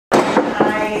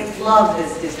I love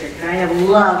this district, and I have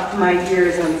loved my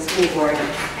years on the school board,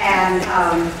 and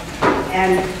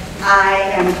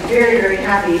I am very, very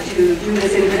happy to do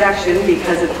this introduction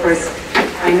because, of course,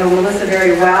 I know Melissa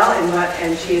very well,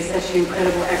 and she is such an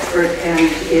incredible expert, and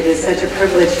it is such a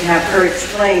privilege to have her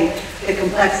explain the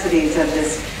complexities of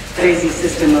this crazy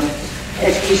system of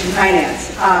education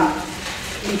finance.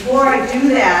 Before I do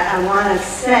that, I want to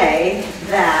say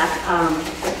that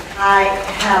I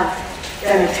have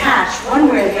been attached one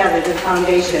way or the other to the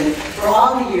foundation for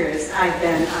all the years I've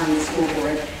been on the school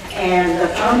board. And the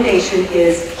foundation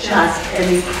is just an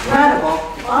incredible,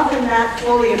 often not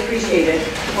fully appreciated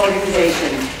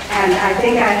organization. And I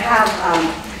think I have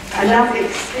enough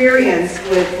experience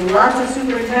with lots of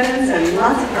superintendents and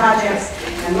lots of projects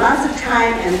and lots of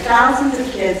time and thousands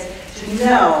of kids to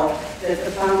know that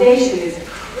the foundation is a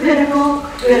critical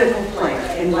player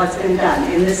in what's been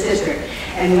done in this district.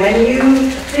 And when you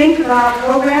think about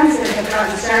programs that have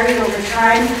gotten started over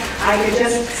time, I could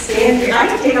just stand here, I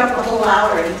could take up a whole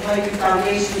hour and tell you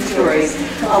foundation stories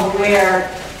of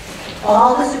where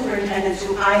all the superintendents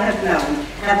who I have known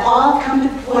have all come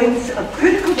to points of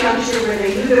critical juncture where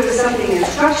they knew there was something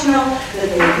instructional that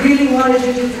they really wanted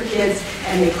to do for kids,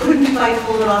 and they couldn't quite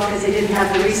pull it off because they didn't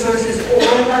have the resources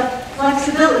or the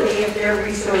flexibility of their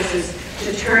resources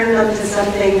to turn them to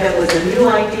something that was a new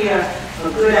idea, a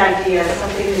good idea,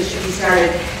 something that should be started,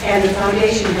 and the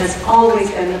foundation has always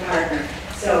been the partner.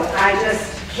 So I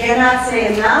just cannot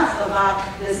say enough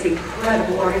about this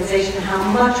incredible organization and how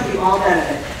much we all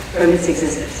benefit from its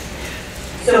existence.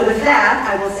 So with that,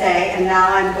 I will say, and now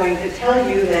I'm going to tell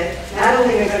you that not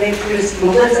only am I going to introduce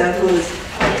Melissa, who is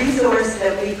a resource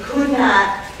that we could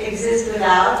not exist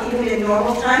without, even in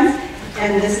normal times,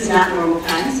 and this is not normal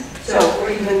times, so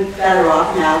we're even better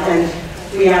off now than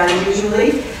we are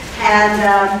usually.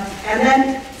 And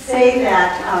then say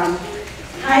that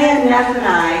Kaya, Neff, and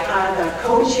I are the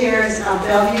co-chairs of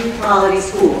Bellevue Quality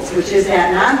Schools, which is that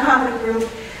nonprofit group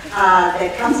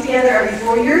that comes together every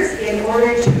 4 years in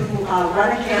order to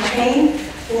run a campaign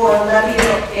for levy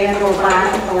and/or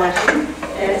bond election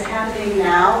that is happening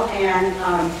now.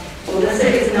 And Melissa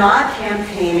is not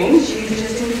campaigning, she's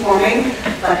just informing,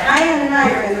 but Kaya and I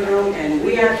are in the room and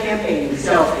we are campaigning.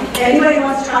 So if anybody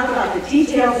wants to talk about the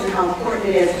details and how important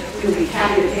it is, we will be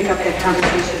happy to pick up that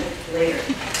conversation later.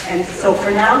 And so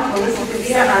for now, Melissa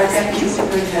deVita, our Deputy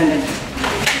Superintendent.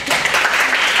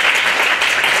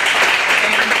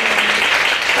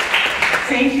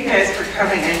 Thank you guys for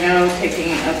coming. I know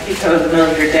taking a piece out of the middle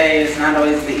of your day is not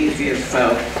always the easiest,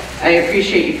 so I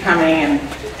appreciate you coming, and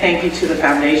thank you to the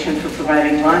foundation for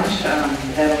providing lunch.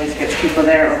 That always gets people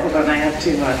there. Oh, hold on, I have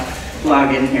to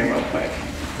log in here real quick.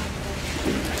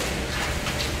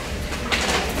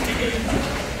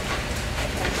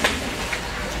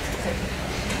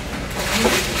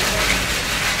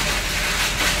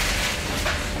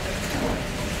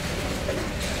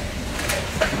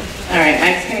 All right,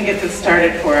 Mike's going to get this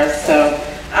started for us. So,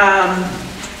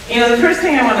 you know, the first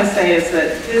thing I want to say is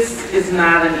that this is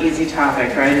not an easy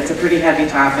topic, right? It's a pretty heavy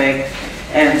topic,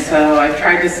 and so I've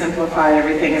tried to simplify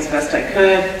everything as best I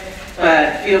could,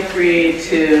 but feel free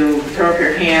to throw up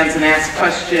your hands and ask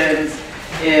questions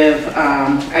if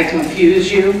I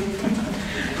confuse you,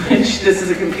 which this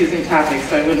is a confusing topic,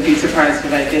 so I wouldn't be surprised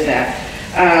if I did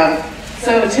that.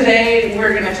 So today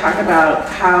we're going to talk about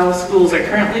how schools are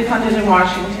currently funded in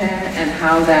Washington and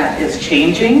how that is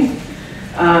changing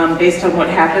based on what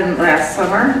happened last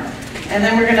summer. And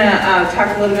then we're going to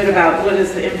talk a little bit about what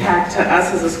is the impact to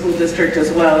us as a school district, as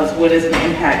well as what is the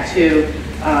impact to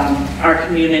our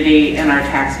community and our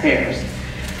taxpayers.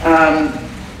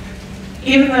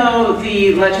 Even though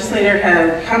the legislature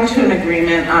had come to an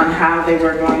agreement on how they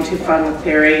were going to fund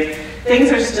McCleary,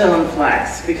 things are still in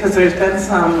flux because there's been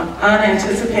some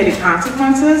unanticipated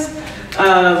consequences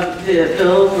of the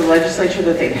bill, the legislature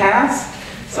that they passed.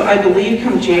 So I believe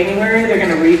come January, they're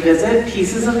going to revisit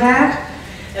pieces of that.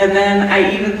 And then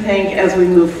I even think as we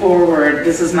move forward,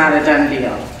 this is not a done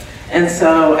deal. And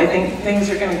so I think things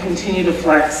are going to continue to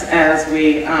flex as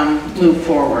we move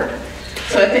forward.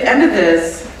 So at the end of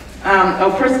this,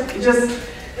 first,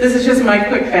 this is just my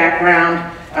quick background,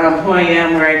 who I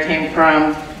am, where I came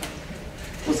from.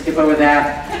 We'll skip over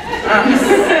that.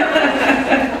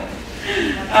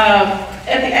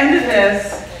 At the end of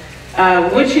this,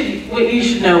 what you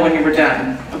should know when you were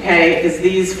done, okay, is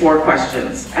these 4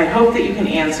 questions. I hope that you can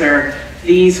answer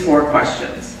these 4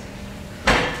 questions.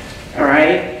 All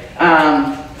right?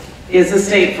 Is the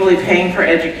state fully paying for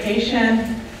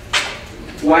education?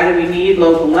 Why do we need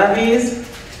local levies?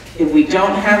 If we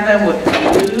don't have them, what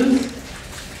can we lose?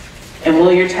 And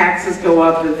will your taxes go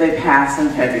up if they pass in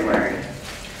February?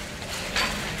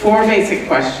 4 basic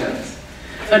questions.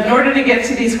 But in order to get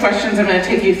to these questions, I'm going to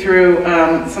take you through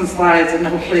some slides and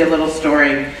hopefully a little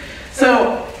story.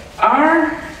 So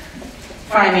our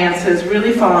finances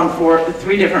really fall in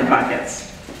 3 different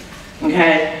buckets.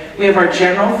 Okay? We have our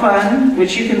general fund,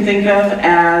 which you can think of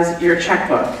as your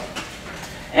checkbook.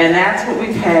 And that's what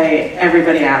we pay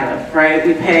everybody out of, right?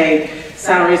 We pay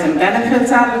salaries and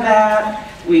benefits out of that.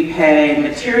 We pay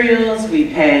materials, we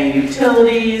pay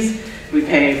utilities, we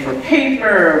pay for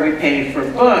paper, we pay for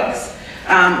books.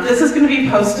 This is going to be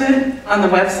posted on the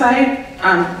website,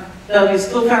 on Bellevue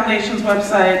School Foundation's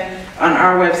website, on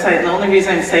our website. And the only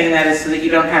reason I'm saying that is so that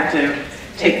you don't have to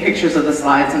take pictures of the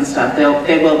slides and stuff.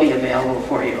 They will be available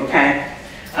for you, okay?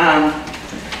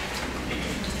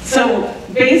 So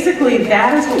basically,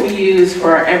 that is what we use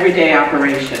for our everyday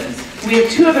operations. We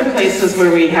have 2 other places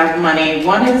where we have money.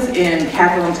 One is in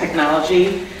capital and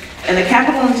technology. And the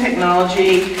capital and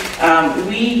technology,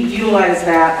 we utilize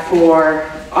that for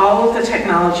all of the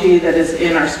technology that is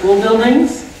in our school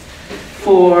buildings,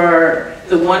 for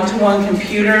the one-to-one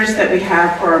computers that we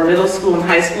have for our middle school and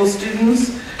high school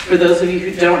students. For those of you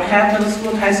who don't have middle school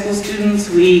and high school students,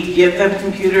 we give them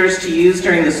computers to use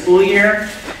during the school year,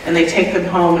 and they take them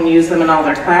home and use them in all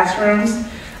their classrooms.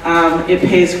 It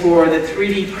pays for the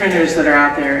 3D printers that are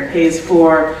out there. It pays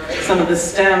for some of the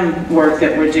STEM work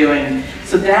that we're doing.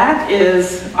 So that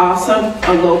is also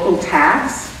a local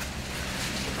tax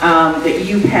that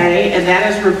you pay, and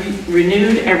that is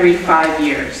renewed every 5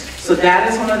 years. So that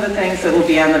is one of the things that will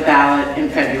be on the ballot in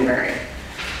February.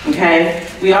 Okay?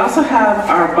 We also have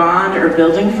our bond or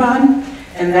building fund,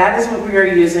 and that is what we are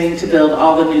using to build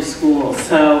all the new schools.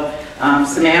 So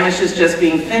Sammamish is just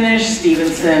being finished,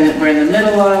 Stevenson we're in the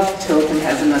middle of, Tilcomb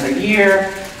has another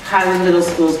year, Highland Middle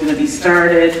School is going to be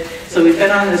started. So we've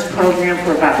been on this program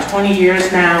for about 20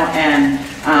 years now, and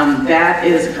that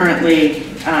is currently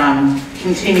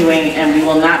continuing, and we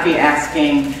will not be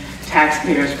asking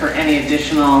taxpayers for any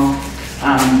additional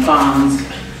bonds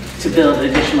to build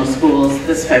additional schools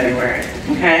this February,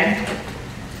 okay?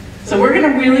 So we're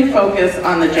going to really focus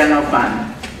on the general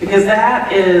fund, because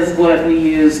that is what we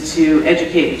use to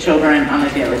educate children on a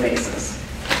daily basis.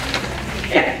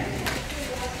 Yeah.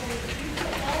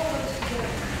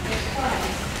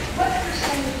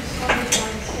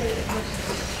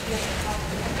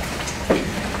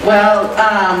 Well,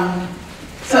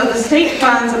 so the state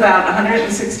funds about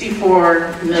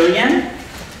 164 million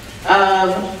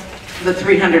of the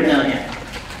 300 million.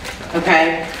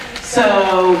 Okay,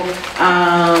 so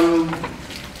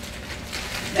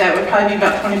that would probably be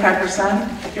about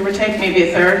 25%, give or take, maybe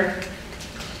a third.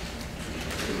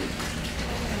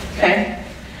 Okay,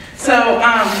 so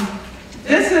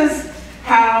this is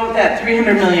how that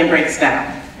 300 million breaks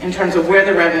down in terms of where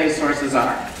the revenue sources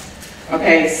are.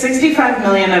 Okay, 65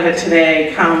 million of it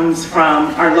today comes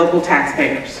from our local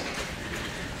taxpayers.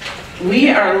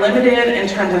 We are limited in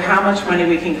terms of how much money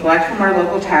we can collect from our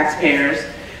local taxpayers.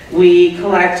 We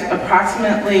collect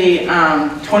approximately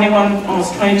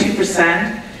almost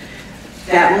 22%.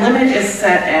 That limit is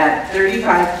set at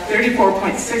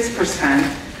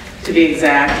 34.6% to be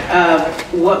exact, of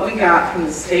what we got from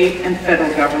the state and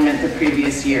federal government the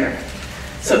previous year.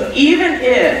 So even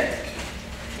if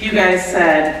you guys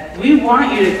said, we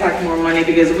want you to collect more money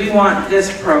because we want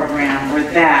this program or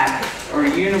that, or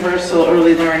universal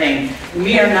early learning,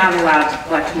 we are not allowed to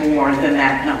collect more than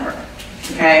that number,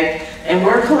 okay? And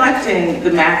we're collecting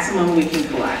the maximum we can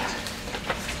collect.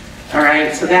 All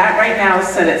right, so that right now is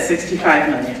set at 65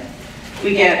 million.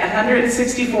 We get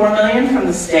 164 million from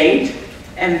the state,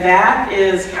 and that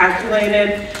is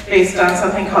calculated based on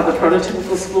something called the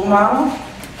prototypical school model,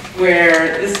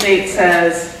 where the state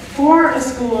says, for a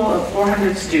school of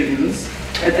 400 students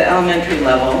at the elementary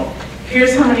level,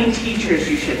 here's how many teachers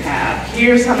you should have,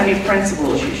 here's how many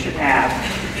principals you should have,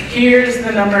 here's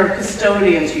the number of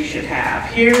custodians you should have,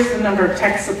 here's the number of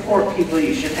tech support people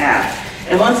you should have.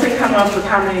 And once they come up with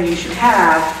how many you should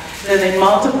have, then they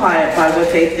multiply it by what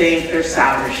they think their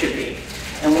salary should be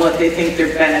and what they think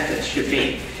their benefits should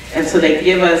be. And so they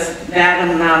give us that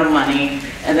amount of money,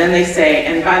 and then they say,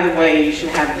 and by the way, you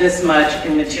should have this much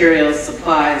in materials,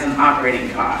 supplies, and operating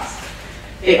costs.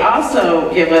 They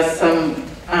also give us some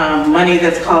money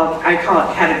that's called, I call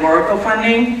it categorical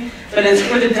funding, but it's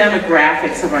for the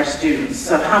demographics of our students.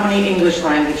 So how many English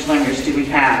language learners do we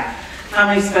have? How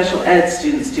many special ed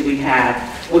students do we have?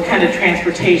 What kind of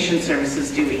transportation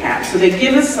services do we have? So they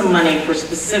give us some money for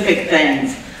specific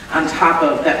things on top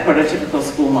of that prototypical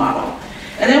school model.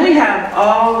 And then we have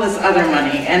all this other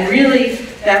money, and really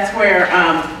that's where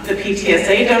the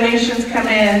PTSA donations come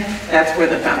in, that's where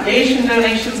the foundation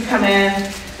donations come in,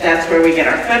 That's where we get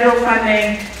our federal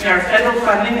funding. And our federal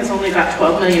funding is only about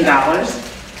 $12 million.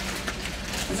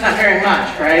 It's not very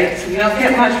much, right? So we don't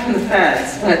get much from the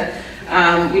feds, but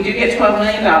we do get $12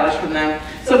 million from them.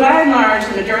 So by and large,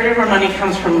 the majority of our money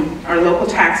comes from our local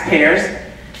taxpayers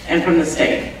and from the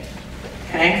state,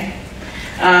 okay?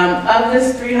 Of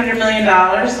this $300 million,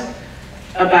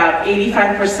 about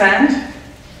 85%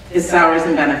 is salaries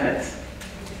and benefits.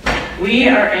 We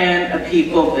are in a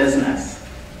people business,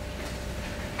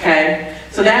 okay?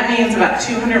 So that means about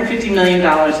 $250 million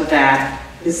of that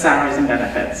is salaries and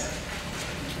benefits.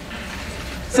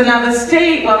 So now the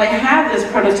state, while they have this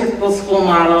prototypical school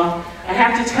model, I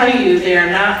have to tell you they are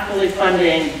not fully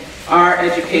funding our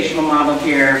educational model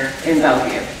here in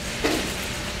Bellevue.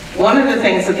 One of the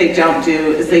things that they don't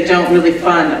do is they don't really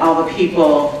fund all the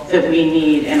people that we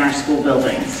need in our school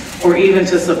buildings, or even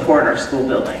to support our school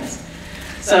buildings.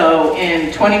 So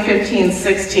in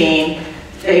 2015-16,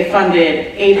 they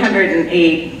funded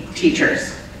 808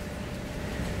 teachers.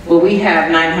 Well, we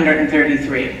have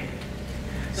 933.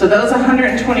 So those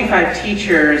 125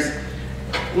 teachers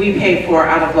we pay for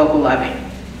out of local levy.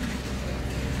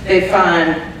 They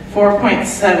fund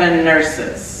 4.7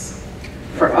 nurses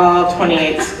for all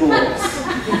 28 schools.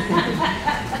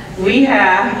 We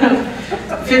have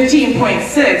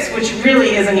 15.6, which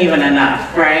really isn't even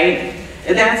enough, right?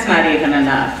 That's not even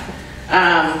enough.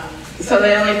 So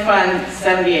they only fund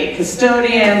 78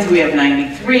 custodians, we have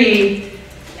 93,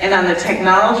 and on the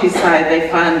technology side, they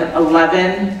fund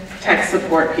 11 tech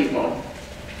support people.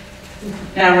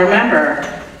 Now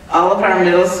remember, all of our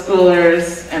middle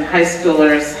schoolers and high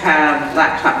schoolers have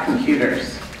laptop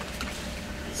computers.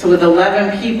 So with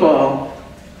 11 people,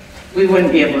 we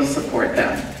wouldn't be able to support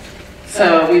them.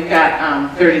 So we've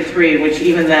got 33, which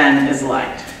even then is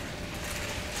light.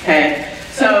 Okay,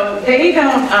 so they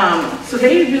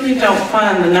really don't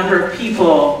fund the number of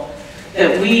people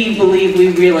that we believe we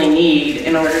really need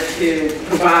in order to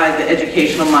provide the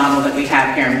educational model that we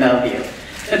have here in Bellevue.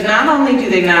 But not only do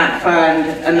they not fund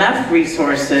enough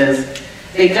resources,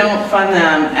 they don't fund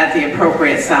them at the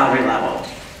appropriate salary level.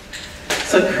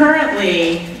 So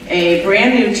currently, a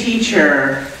brand new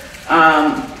teacher,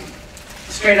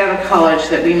 straight out of college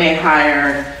that we may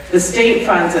hire, the state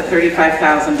funds at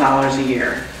 $35,000 a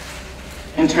year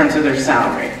in terms of their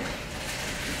salary.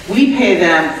 We pay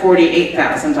them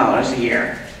 $48,000 a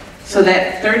year. So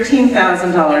that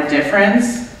 $13,000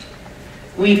 difference,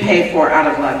 we pay for out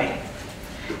of levy.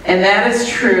 And that is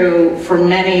true for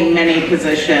many, many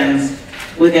positions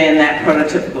within that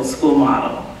prototypical school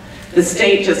model. The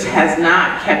state just has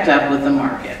not kept up with the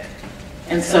market.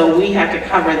 And so we have to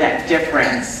cover that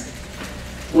difference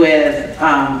with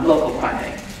local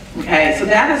funding. Okay, so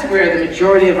that is where the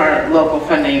majority of our local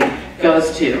funding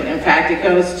goes to. In fact, it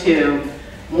goes to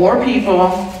more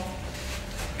people,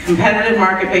 competitive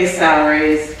market-based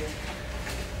salaries,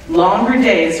 longer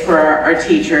days for our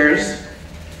teachers,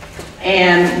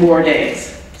 and more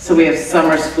days. So we have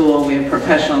summer school, we have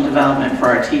professional development for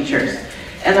our teachers.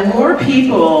 And the more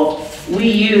people we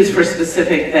use for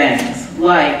specific things,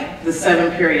 like the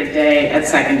 7-period day at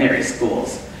secondary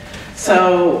schools.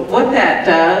 So what that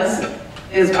does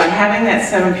is by having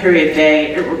that 7-period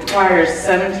day, it requires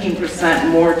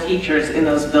 17% more teachers in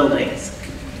those buildings.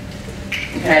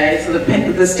 Okay, so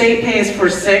the state pays for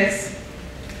 6,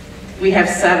 we have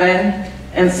 7,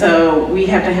 and so we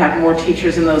have to have more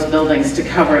teachers in those buildings to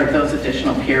cover those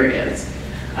additional periods.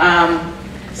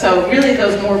 So really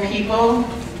those more people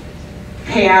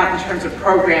pay out in terms of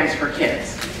programs for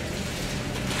kids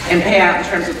and pay out in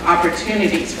terms of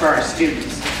opportunities for our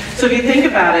students. So if you think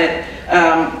about it,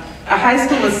 a high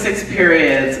school with 6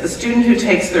 periods, a student who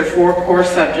takes their 4 core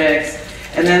subjects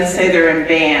and then say they're in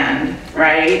band,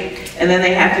 right? And then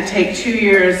they have to take 2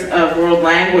 years of world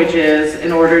languages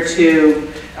in order to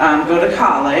go to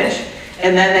college,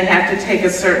 and then they have to take a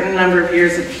certain number of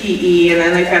years of PE, and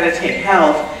then they've got to take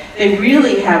health. They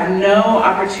really have no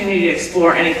opportunity to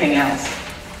explore anything else.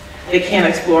 They can't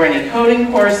explore any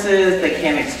coding courses, they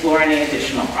can't explore any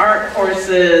additional art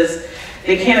courses,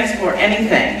 they can't explore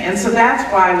anything. And so that's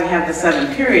why we have the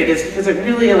 7 period, is because it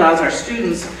really allows our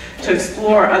students to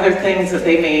explore other things that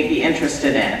they may be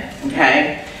interested in,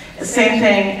 okay? The same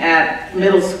thing at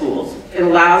middle schools. It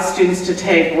allows students to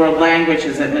take world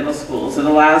languages at middle schools. It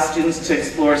allows students to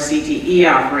explore CTE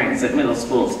offerings at middle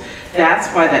schools. That's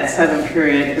why that 7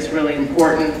 period is really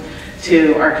important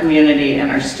to our community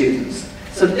and our students.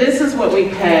 So this is what we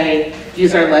pay,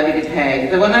 use our levy to pay.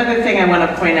 The one other thing I want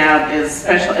to point out is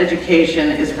special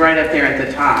education is right up there at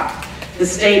the top. The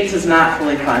state does not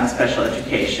fully fund special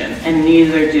education, and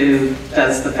neither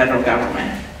does the federal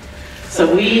government.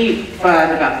 So we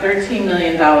fund about $13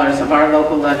 million of our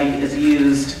local levy is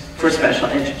used for special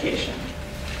education,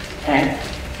 okay?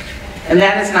 And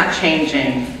that is not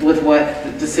changing with what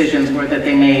the decisions were that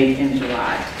they made in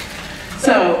July.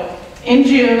 So in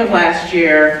June of last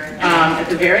year, at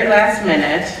the very last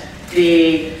minute,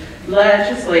 the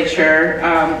legislature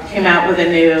came out with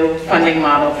a new funding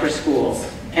model for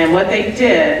schools. And what they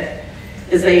did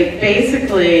is they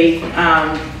basically,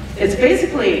 it's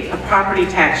basically a property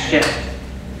tax shift.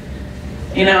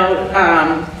 You know,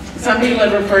 some people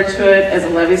have referred to it as a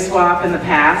levy swap in the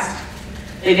past.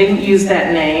 They didn't use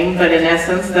that name, but in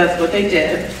essence, that's what they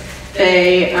did.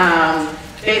 They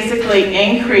basically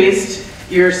increased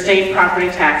your state property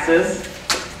taxes,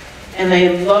 and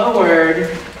they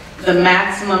lowered the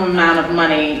maximum amount of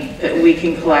money that we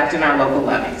can collect in our local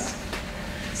levies.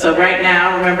 So right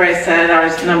now, remember I said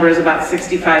our number is about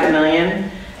 65 million,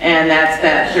 and that's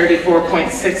that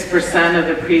 34.6%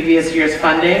 of the previous year's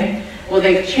funding. Well,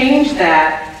 they've changed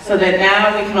that so that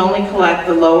now we can only collect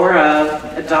the lower of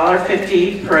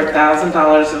 $1.50 per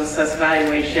 $1,000 of assessed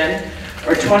valuation,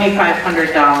 or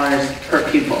 $2,500 per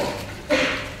pupil,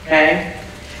 okay?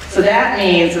 So that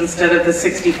means instead of the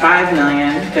 65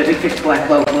 million that we could collect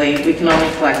locally, we can only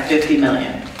collect 50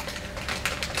 million.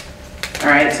 All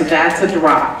right, so that's a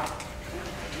drop.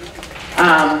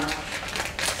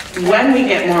 When we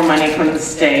get more money from the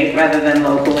state rather than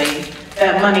locally,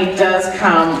 that money does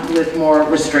come with more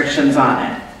restrictions on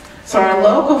it. So our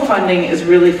local funding is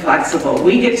really flexible.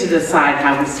 We get to decide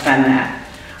how we spend that.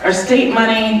 Our state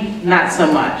money, not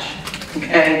so much,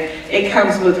 okay? It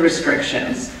comes with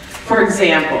restrictions. For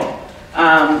example,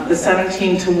 the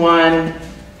 17-to-1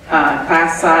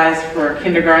 class size for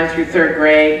kindergarten through 3rd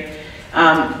grade,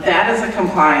 that is a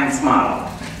compliance model.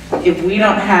 If we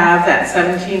don't have that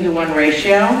 17-to-1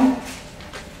 ratio,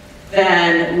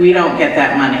 then we don't get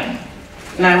that money.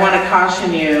 And I want to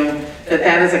caution you that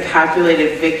that is a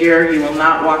calculated figure. You will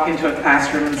not walk into a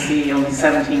classroom and see only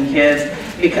 17 kids,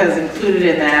 because included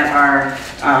in that are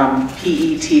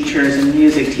PE teachers and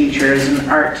music teachers and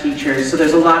art teachers. So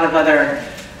there's a lot of other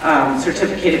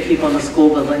certificated people in the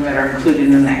school building that are included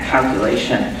in that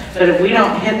calculation. But if we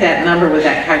don't hit that number with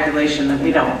that calculation, then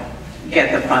we don't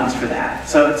get the funds for that.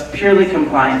 So it's purely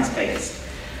compliance-based.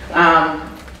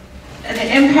 And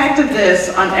the impact of this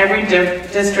on every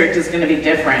district is going to be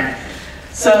different.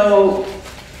 So,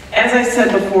 as I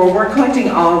said before, we're collecting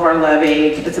all of our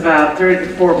levy. It's about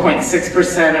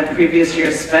 34.6% of previous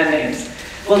year's spendings.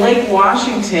 Well, Lake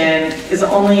Washington is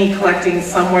only collecting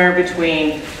somewhere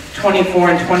between 24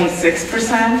 and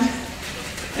 26%.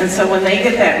 And so when they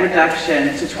get that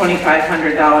reduction to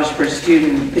 $2,500 per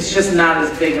student, it's just not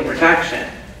as big a reduction,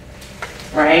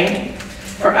 right?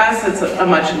 For us, it's a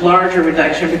much larger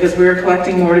reduction because we were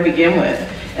collecting more to begin with.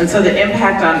 And so the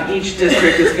impact on each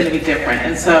district is going to be different.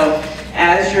 And so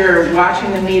as you're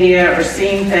watching the media or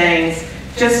seeing things,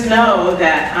 just know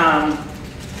that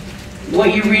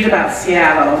what you read about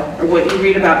Seattle, or what you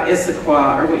read about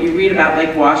Issaquah, or what you read about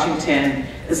Lake Washington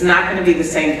is not going to be the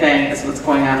same thing as what's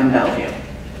going on in Bellevue,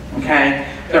 okay?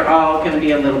 They're all going to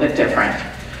be a little bit different.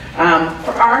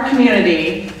 For our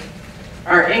community,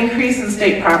 our increase in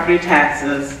state property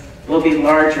taxes will be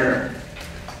larger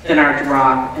than our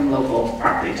drop in local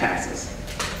property taxes.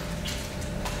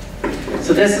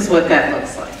 So this is what that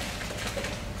looks like.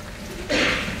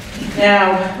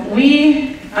 Now,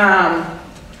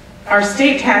 our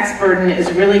state tax burden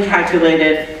is really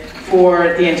calculated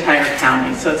for the entire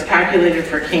county. So it's calculated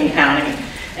for King County.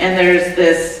 And there's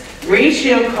this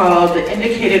ratio called the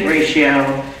indicated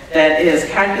ratio that is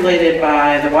calculated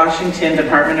by the Washington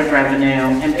Department of Revenue.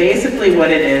 And basically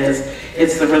what it is,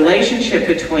 it's the relationship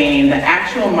between the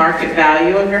actual market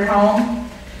value of your home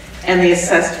and the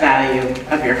assessed value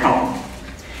of your home.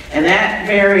 And that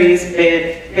varies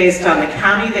based on the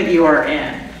county that you are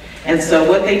in. And so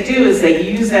what they do is they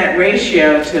use that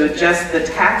ratio to adjust the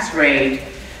tax rate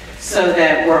so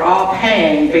that we're all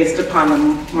paying based upon the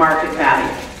market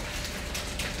value.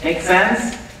 Make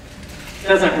sense?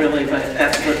 Doesn't really, but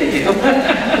that's what they do.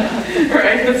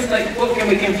 Right? It's like, well, can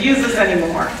we confuse this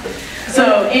anymore?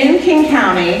 So in King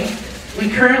County, we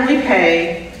currently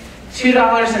pay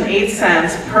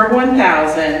 $2.08 per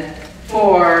 1,000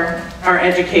 for our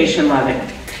education levy.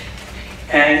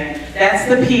 Okay? That's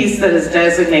the piece that is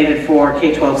designated for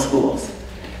K-12 schools.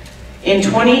 In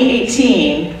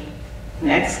 2018,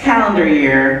 next calendar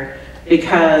year,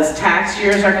 because tax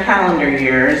years are calendar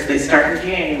years, they start in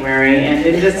January and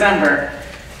in December,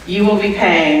 you will be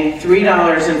paying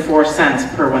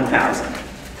 $3.04 per 1,000.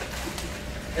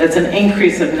 That's an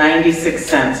increase of 96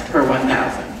 cents per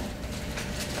 1,000.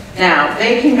 Now,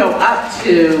 they can go up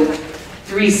to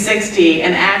 360,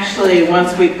 and actually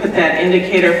once we put that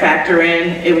indicator factor in,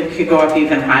 it could go up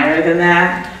even higher than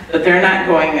that, but they're not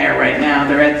going there right now.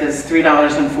 They're at this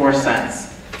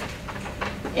 $3.04.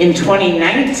 In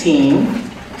 2019,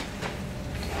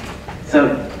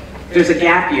 so there's a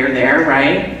gap year there,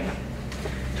 right?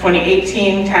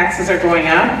 2018 taxes are going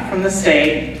up from the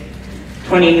state.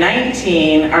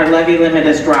 2019, our levy limit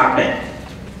is dropping.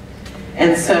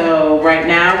 And so right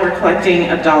now we're collecting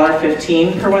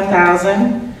 $1.15 per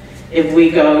 1,000. If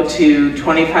we go to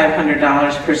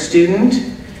 $2,500 per student,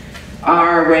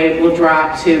 our rate will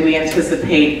drop to, we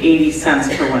anticipate, 80 cents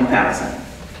per 1,000.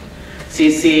 So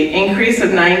you see increase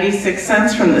of 96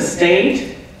 cents from the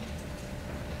state,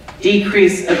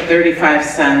 decrease of 35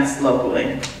 cents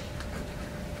locally.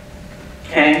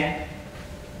 Okay?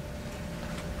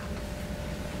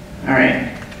 All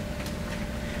right.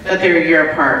 But they're a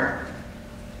year apart.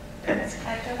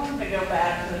 Actually, I wanted to go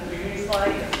back to the previous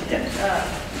slide.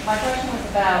 Yeah. My question was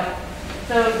about,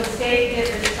 so the state did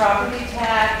this property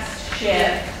tax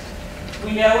shift.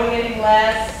 We know we're getting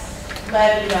less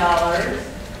levy dollars.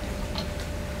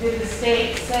 Did the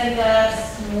state send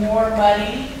us more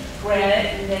money?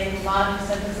 Granted, and they will not have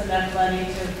sent us enough money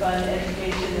to fund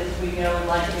education as we go and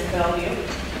like it in Bellevue,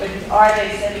 but are they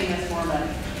sending us more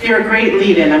money? You're a great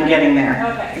lead-in, I'm getting there.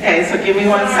 Okay. Okay, so give me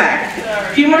one sec.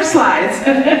 Sorry. A few more slides.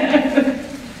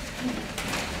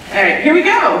 All right, here we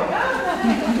go.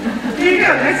 Here you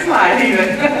go, next slide even.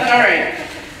 All right.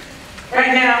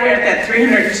 Right now we're at that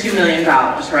 $302 million,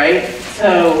 right?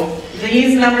 So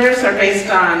these numbers are based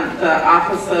on the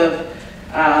Office of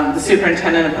the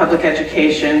Superintendent of Public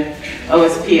Education,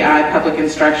 OSPI, Public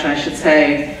Instruction, I should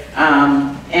say.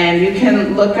 And you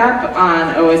can look up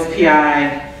on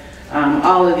OSPI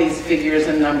all of these figures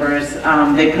and numbers.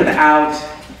 They put out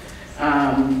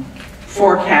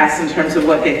forecasts in terms of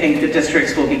what they think the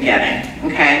districts will be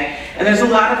getting, okay? And there's a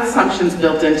lot of assumptions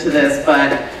built into this,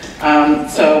 but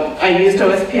so I used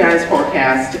OSPI's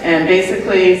forecast, and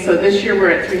basically, so this year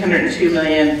we're at $302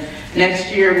 million.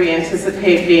 Next year we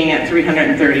anticipate being at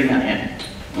 $330 million,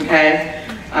 okay?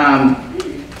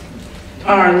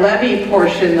 Our levy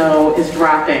portion, though, is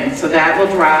dropping, so that will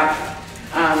drop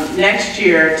next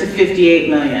year to $58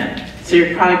 million. So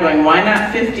you're probably going, why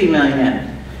not $50 million?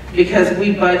 Because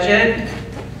we budget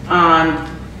on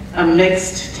a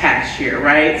mixed tax year,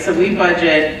 right? So we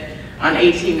budget on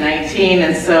 18-19,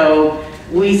 and so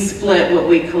we split what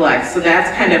we collect. So that's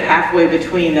kind of halfway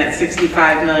between that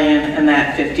 $65 million and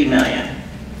that $50 million.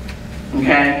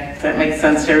 Okay, does that make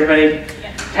sense to everybody?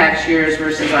 Yeah. Tax years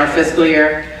versus our fiscal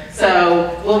year.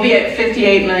 So we'll be at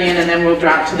 $58 million, and then we'll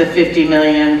drop to the $50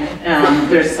 million.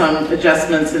 There's some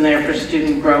adjustments in there for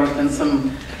student growth and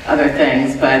some other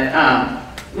things, but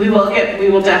we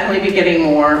will definitely be getting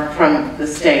more from the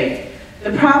state.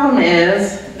 The problem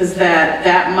is that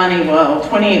that money, well,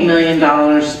 $28 million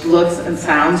looks and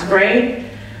sounds great.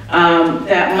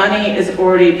 That money is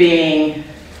already being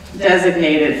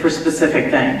designated for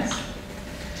specific things.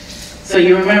 So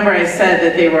you remember I said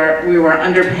that we were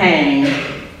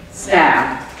underpaying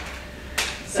staff.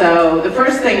 So the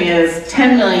first thing is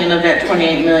 10 million of that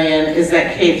 28 million is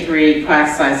that K-3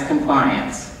 class size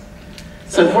compliance.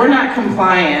 So if we're not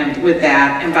compliant with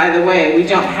that, and by the way, we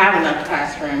don't have enough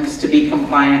classrooms to be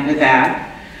compliant with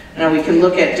that. Now we can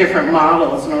look at different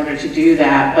models in order to do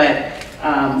that,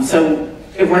 but so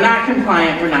if we're not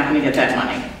compliant, we're not going to get that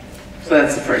money. So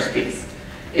that's the first piece.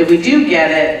 If we do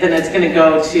get it, then it's going to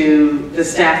go to the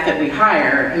staff that we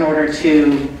hire in order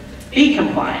to be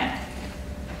compliant,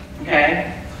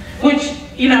 okay? Which,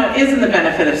 you know, is in the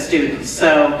benefit of students.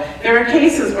 So there are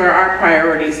cases where our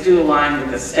priorities do align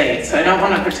with the state. So I don't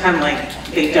want to pretend like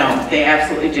they don't. They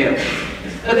absolutely do.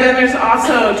 But then there's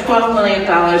also $12 million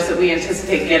that we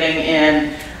anticipate getting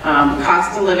in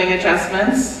cost of living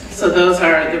adjustments. So those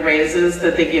are the raises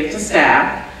that they give to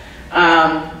staff.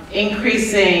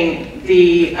 Increasing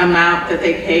the amount that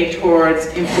they pay towards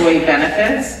employee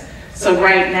benefits. So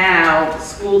right now,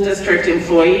 school district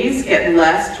employees get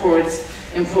less towards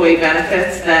employee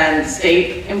benefits than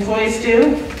state employees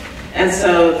do. And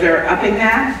so they're upping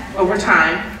that over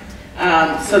time.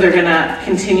 So they're gonna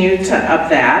continue to up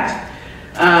that.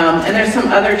 And there's some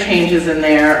other changes in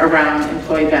there around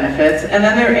employee benefits. And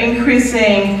then they're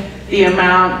increasing the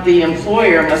amount the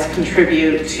employer must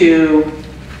contribute to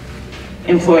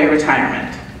employee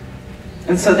retirement.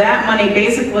 And so that money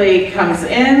basically comes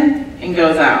in and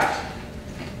goes out,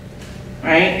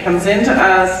 right? Comes into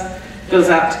us, goes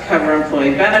out to cover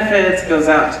employee benefits, goes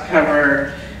out to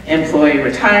cover employee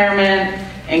retirement,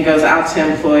 and goes out to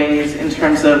employees in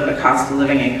terms of the cost of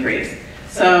living increase.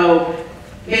 So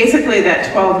basically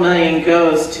that 12 million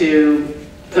goes to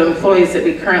the employees that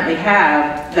we currently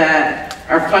have that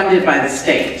are funded by the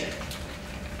state.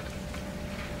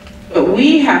 But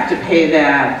we have to pay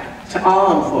that to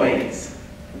all employees.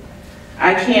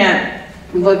 I can't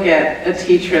look at a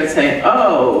teacher and say,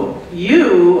 oh,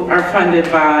 you are funded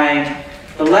by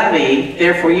the levy,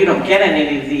 therefore you don't get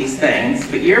any of these things,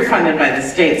 but you're funded by the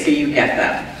state, so you get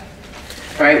them.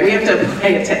 Right? We have to apply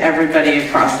it to everybody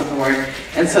across the board.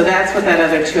 And so that's what that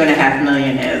other $2.5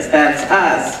 million is. That's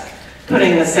us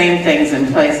putting the same things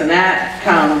in place. And that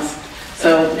comes,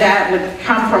 so that would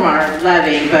come from our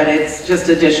levy, but it's just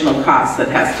additional costs that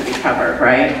has to be covered,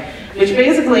 right? Which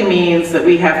basically means that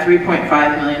we have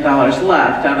 $3.5 million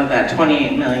left out of that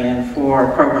 $28 million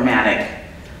for programmatic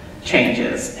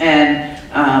changes. And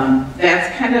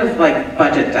that's kind of like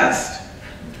budget dust.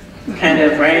 Kind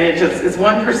of, right? It's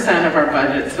 1% of our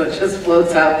budget, so it just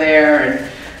floats out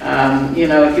there, and you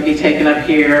know, it could be taken up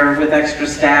here with extra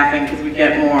staffing because we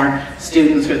get more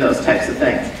students or those types of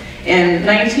things. In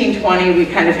 1920, we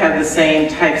kind of have the same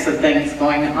types of things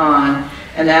going on,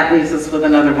 and that leaves us with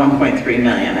another 1.3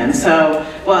 million. And so,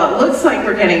 well, it looks like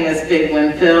we're getting this big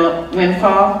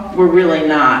windfall. We're really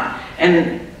not.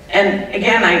 And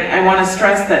again, I want to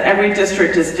stress that every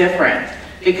district is different,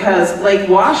 because Lake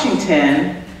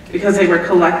Washington, because they were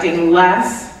collecting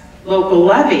less local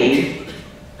levy,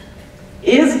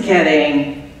 is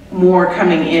getting more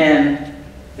coming in.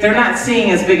 They're not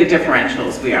seeing as big a differential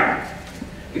as we are,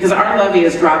 because our levy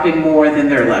is dropping more than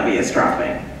their levy is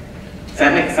dropping. Does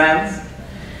that make sense?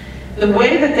 The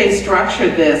way that they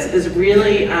structured this is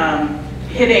really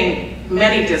hitting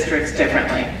many districts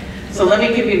differently. So let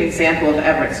me give you an example of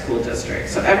Everett School District.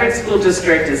 So Everett School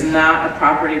District is not a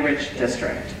property-rich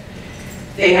district.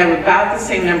 They have about the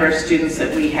same number of students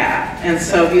that we have. And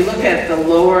so if you look at the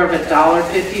lower of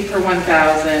 $1.50 per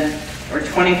 1,000 or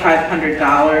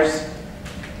 $2,500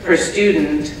 per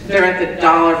student, they're at the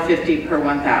 $1.50 per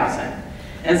 1,000.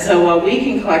 And so while we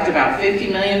can collect about $50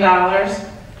 million,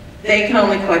 they can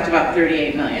only collect about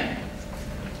 $38 million.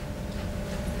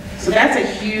 So that's a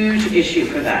huge issue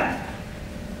for them,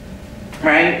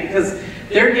 right? Because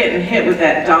they're getting hit with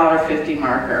that $1.50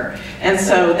 marker. And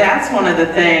so that's one of the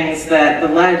things that the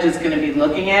ledge is going to be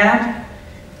looking at,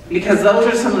 because those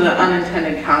are some of the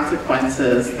unintended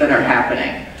consequences that are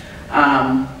happening.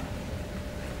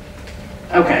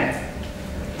 Okay,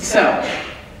 so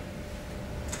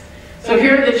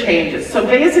here are the changes. So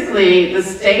basically, the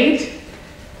state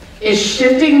is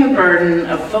shifting the burden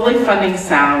of fully funding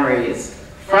salaries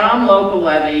from local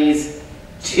levies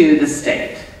to the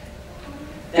state.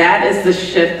 That is the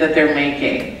shift that they're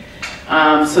making.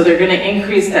 So they're going to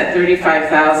increase that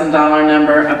 $35,000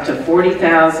 number up to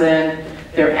 $40,000.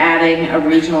 They're adding a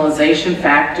regionalization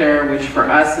factor, which for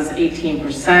us is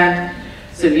 18%.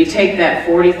 So if you take that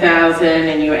 $40,000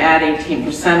 and you add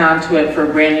 18% onto it for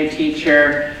a brand new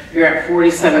teacher, you're at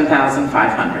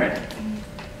 $47,500.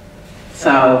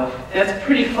 So that's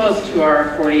pretty close to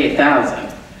our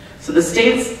 $48,000. So the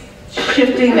state's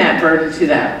shifting that burden to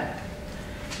them.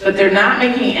 But they're not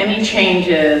making any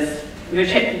changes, they're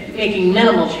making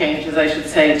minimal changes, I should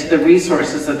say, to the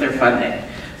resources that they're funding.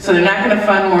 So they're not going to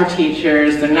fund more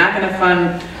teachers, they're not going to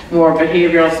fund more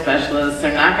behavioral specialists,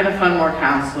 they're not going to fund more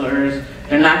counselors,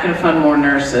 they're not going to fund more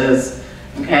nurses,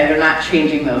 okay? They're not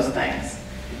changing those things.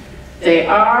 We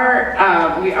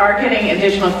are getting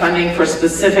additional funding for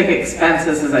specific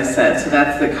expenses, as I said. So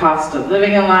that's the cost of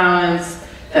living allowance,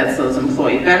 that's those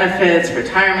employee benefits,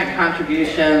 retirement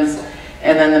contributions,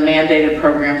 and then the mandated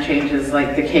program changes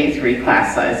like the K-3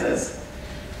 class sizes.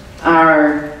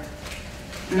 Our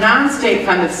non-state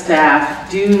funded staff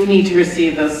do need to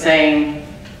receive those same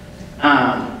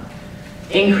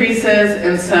increases,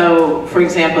 and so, for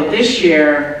example, this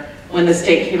year, when the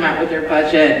state came out with their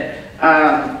budget,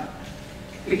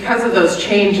 because of those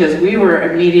changes, we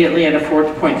were immediately at a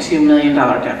 $4.2 million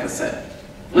deficit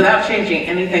without changing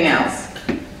anything else,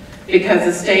 because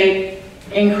the state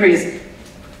increased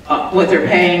what they're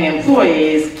paying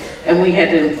employees, and we had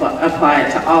to apply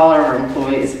it to all our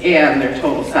employees and their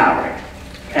total salary,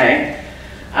 okay?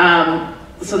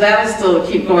 So that'll still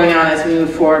keep going on as we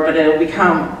move forward, but it'll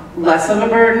become less of a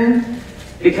burden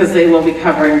because they will be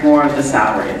covering more of the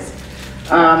salaries.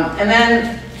 And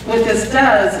then what this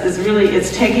does is really,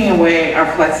 it's taking away our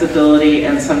flexibility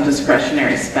and some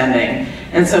discretionary spending.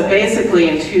 And so basically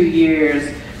in 2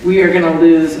 years, we are going to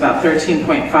lose about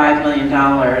 $13.5 million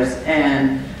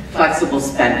in flexible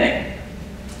spending,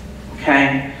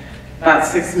 okay? About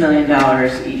 $6 million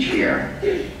each year.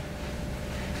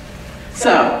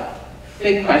 So,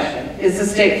 big question, is the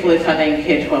state fully funding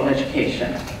K-12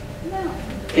 education? No.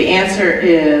 The answer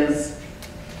is,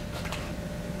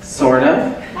 sort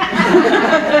of.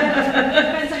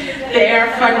 Depends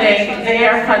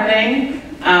are funding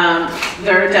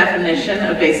their definition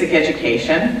of basic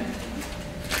education.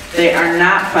 They are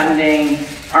not funding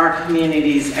our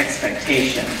community's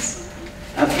expectations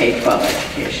of K-12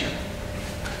 education.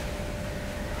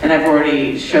 And I've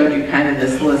already showed you kind of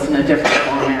this list in a different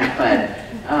format, but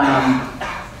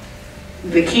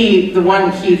the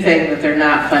one key thing that they're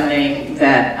not funding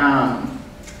that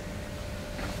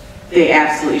they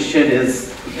absolutely should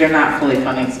is they're not fully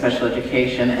funding special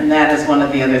education, and that is one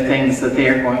of the other things that they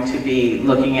are going to be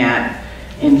looking at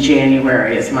in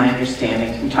January, is my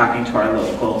understanding from talking to our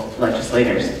local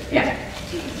legislators. Yeah.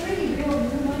 Is there any real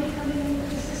new money coming into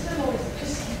the system, or is it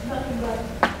just nothing but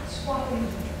swapping?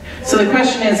 So the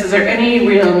question is there any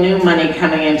real new money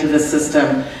coming into the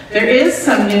system? There is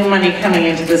some new money coming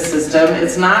into the system.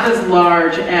 It's not as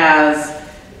large as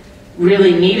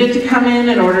really needed to come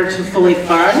in order to fully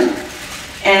fund.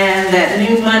 And that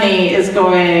new money is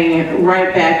going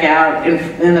right back out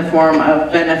in the form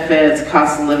of benefits,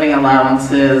 cost of living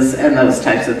allowances, and those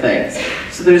types of things.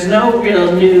 So there's no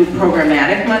real new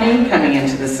programmatic money coming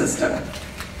into the system.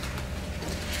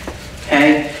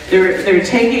 Okay? They're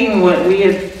taking what we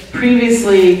had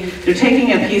previously, they're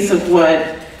taking a piece of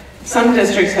what some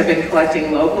districts have been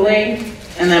collecting locally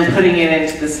and then putting it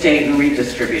into the state and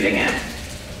redistributing it.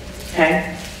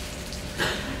 Okay?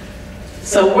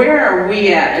 So where are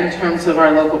we at in terms of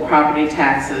our local property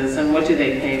taxes and what do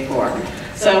they pay for?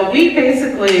 So we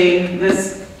basically,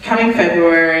 this coming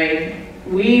February,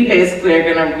 we basically are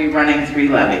going to be running 3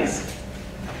 levies.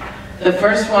 The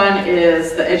first one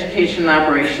is the Education and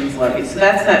Operations levy. So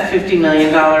that's that $50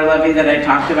 million levy that I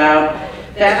talked about.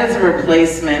 That is a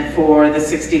replacement for the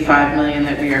 $65 million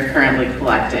that we are currently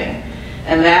collecting.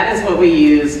 And that is what we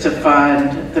use to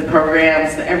fund the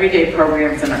programs, the everyday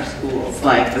programs in our schools,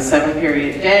 like the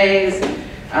 7-period days,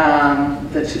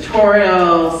 the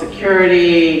tutorial,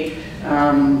 security,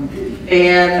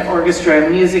 band,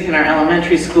 orchestra, music in our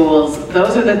elementary schools.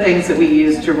 Those are the things that we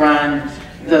use to run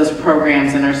those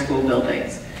programs in our school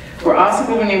buildings. We're also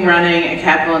going to be running a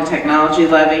capital and technology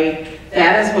levy.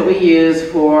 That is what we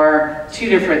use for 2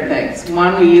 different things.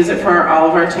 One, we use it for all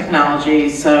of our technology,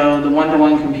 so the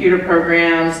one-to-one computer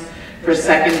programs. For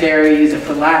secondary, we use it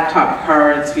for laptop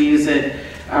cards. We use it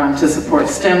to support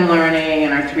STEM learning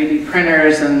and our 3D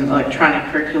printers and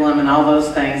electronic curriculum and all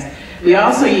those things. We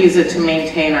also use it to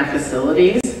maintain our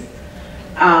facilities.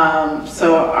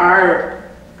 So our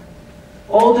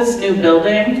oldest new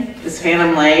building is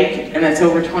Phantom Lake, and it's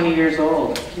over 20 years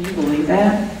old. Can you believe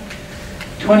that?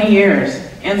 20 years.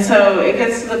 And so it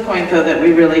gets to the point, though, that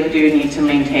we really do need to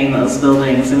maintain those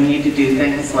buildings, and we need to do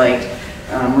things like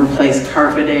replace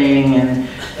carpeting and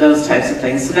those types of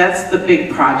things. So that's the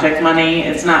big project money.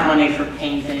 It's not money for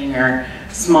painting or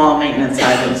small maintenance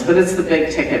items, but it's the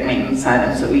big ticket maintenance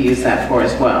items that we use that for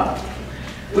as well.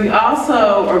 We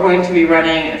also are going to be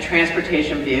running a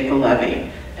transportation vehicle levy,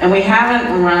 and we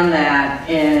haven't run that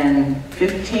in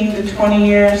 15 to 20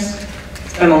 years.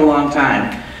 It's been a long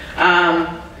time.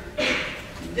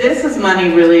 This is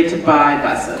money really to buy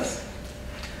buses.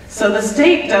 So the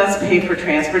state does pay for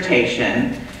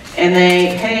transportation, and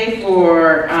they pay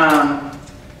for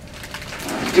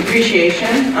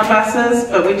depreciation on buses,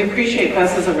 but we depreciate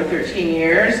buses over 13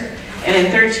 years, and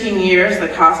in 13 years the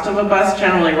cost of a bus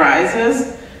generally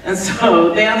rises, and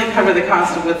so they only cover the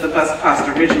cost of what the bus cost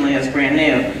originally as brand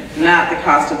new, not the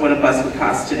cost of what a bus would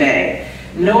cost today.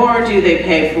 Nor do they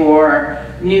pay for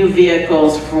new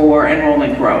vehicles for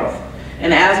enrollment growth.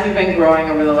 And as we've been growing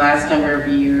over the last number of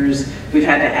years, we've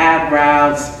had to add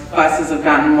routes, buses have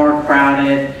gotten more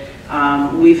crowded,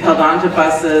 we've held on to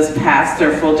buses past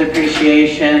their full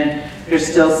depreciation, they're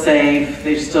still safe,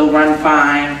 they still run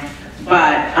fine,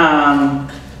 but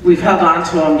we've held on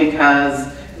to them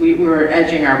because we were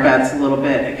edging our bets a little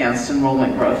bit against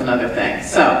enrollment growth and other things.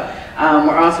 So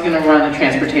we're also going to run the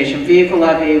transportation vehicle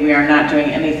levy. We are not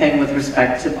doing anything with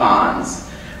respect to bonds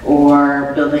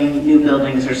or building new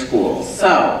buildings or schools.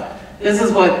 So this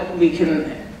is what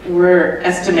we're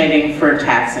estimating for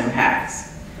tax impacts.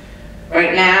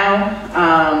 Right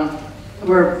now,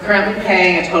 we're currently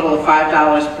paying a total of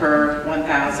 $5 per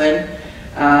 1,000.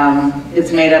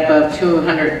 It's made up of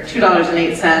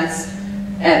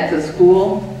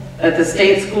 $2.08 at the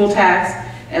state school tax,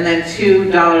 and then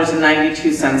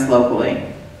 $2.92 locally.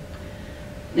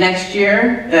 Next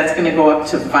year, that's going to go up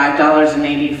to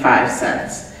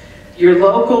 $5.85. Your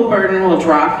local burden will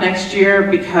drop next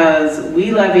year because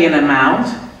we levy an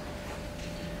amount,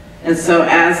 and so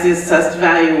as the assessed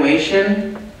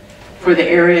valuation for the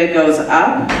area goes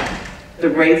up, the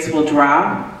rates will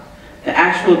drop. The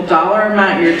actual dollar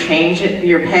amount you're paying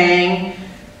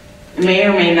may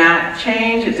or may not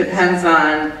change. It depends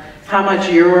on how much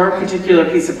your particular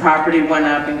piece of property went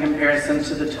up in comparison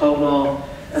to the total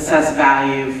assessed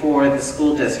value for the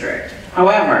school district.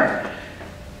 However,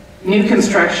 new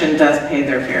construction does pay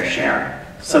their fair share.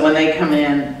 So when they come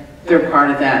in, they're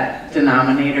part of that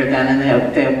denominator then, and they'll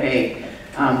pay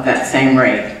that same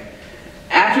rate.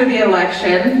 After the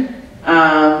election,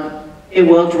 it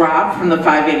will drop from the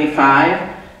 585.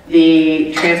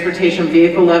 The transportation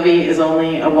vehicle levy is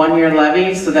only a one-year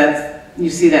levy, so that's, you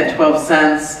see that 12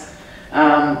 cents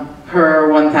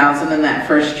per 1,000 in that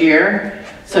first year.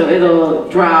 So it'll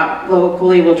drop,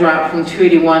 locally will drop from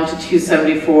 281 to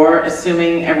 274,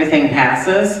 assuming everything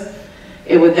passes.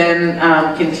 It would then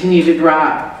continue to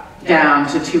drop down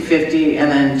to 250 and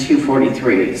then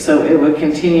 243. So it would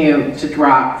continue to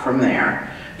drop from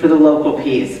there for the local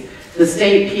piece. The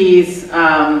state piece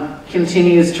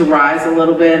continues to rise a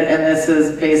little bit, and this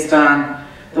is based on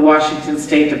the Washington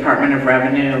State Department of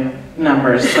Revenue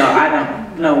numbers. So I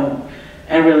don't know,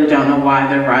 I really don't know why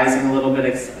they're rising a little bit,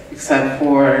 except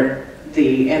for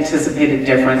the anticipated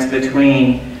difference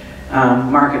between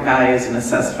market values and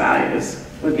assessed values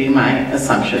would be my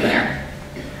assumption there.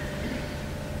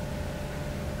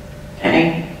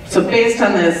 Okay, so based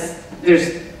on this,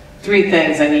 there's three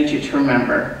things I need you to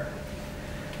remember.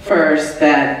 First,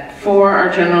 that for our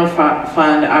general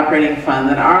fund, operating fund,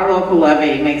 that our local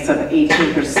levy makes up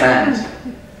 18%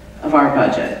 of our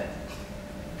budget.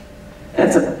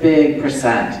 That's a big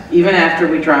percent. Even after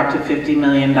we drop to $50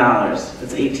 million,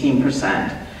 it's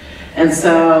 18%. And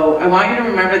so I want you to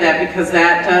remember that, because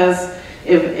that does,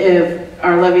 if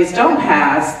our levies don't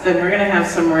pass, then we're going to have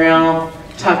some real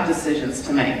tough decisions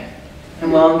to make.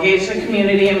 And we'll engage the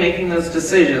community in making those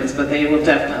decisions, but they will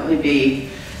definitely be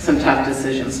some tough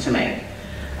decisions to make.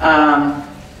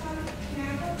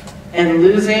 And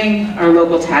losing our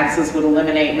local taxes would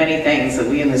eliminate many things that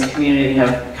we in this community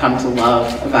have come to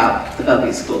love about the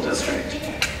Bellevue School District.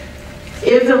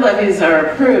 If the levies are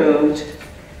approved,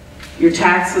 your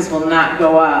taxes will not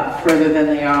go up further than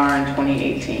they are in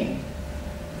 2018.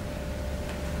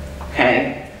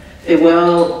 Okay? They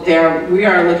will, we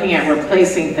are looking at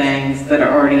replacing things that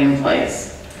are already in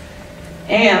place.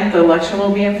 And the election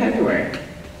will be in February.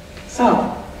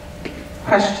 So,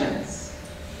 questions?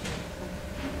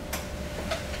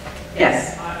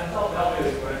 Yes? I thought Bellevue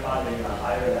is grandfathering a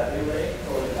higher levy rate,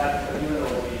 so is that because even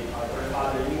though we are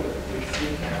grandfathering with 16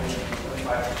 and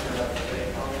 25% of the state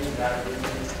economy, is that the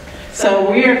reason? So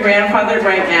we are grandfathered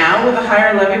right now with a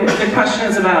higher levy. The question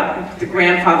is about the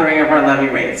grandfathering of our levy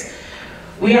rates.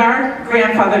 We are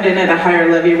grandfathered in at a higher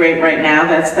levy rate right now.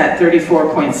 That's that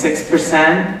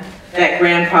 34.6%. That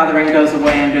grandfathering goes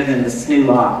away under this new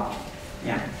law.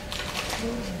 Yeah.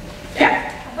 Yeah.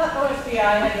 I thought OSBI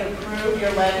had to approve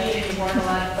your levy and you weren't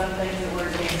allowed to fund things that were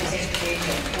advanced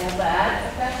education. Will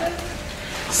that affect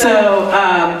it? So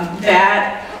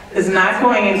that is not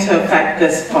going into effect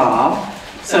this fall.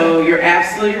 So you're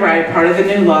absolutely right. Part of the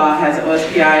new law has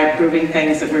OSBI approving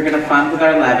things that we're going to fund with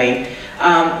our levy.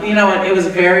 You know what, it was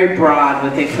very broad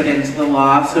what they put into the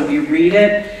law. So if you read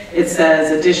it, it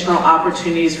says additional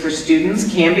opportunities for students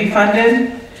can be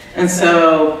funded. And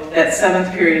so that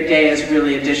 7th period day is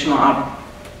really additional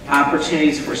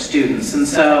opportunities for students. And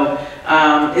so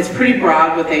it's pretty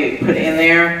broad what they put in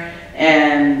there.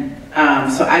 And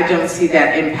so I don't see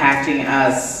that impacting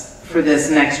us for this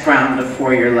next round of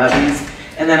 4-year levies.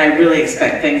 And then I really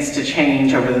expect things to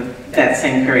change over that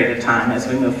same period of time as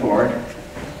we move forward.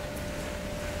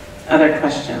 Other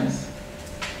questions?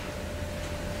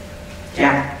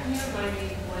 Yeah? Can you remind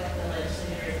me what the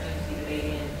legislature is going to be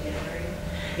debating in January?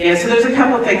 Yeah, so there's a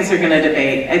couple of things they're going to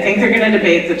debate. I think they're going to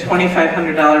debate the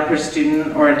 $2,500 per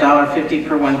student or $1.50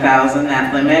 per 1,000,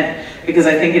 that limit, because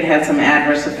I think it had some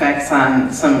adverse effects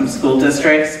on some school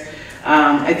districts.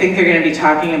 I think they're going to be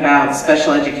talking about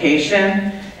special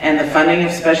education and the funding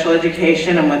of special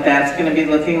education and what that's going to be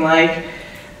looking like.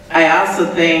 I also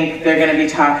think they're going to be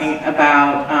talking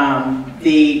about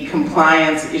the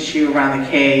compliance issue around the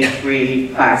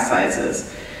K-3 class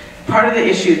sizes. Part of the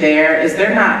issue there is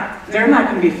they're not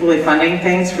going to be fully funding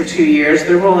things for 2 years.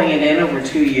 They're rolling it in over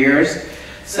 2 years.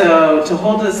 So to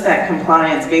hold us that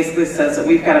compliance basically says that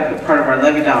we've got to put part of our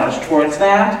levy dollars towards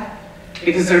that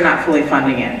because they're not fully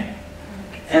funding it.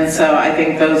 And so I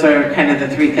think those are kind of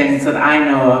the 3 things that I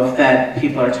know of that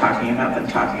people are talking about them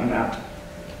talking about.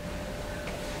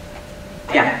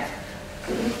 Yeah.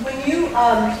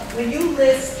 When you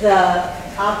list the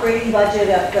operating budget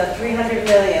of the 300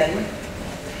 million,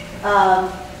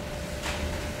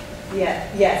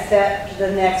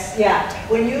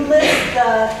 when you list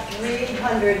the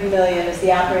 300 million as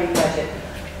the operating budget,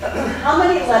 how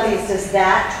many levies does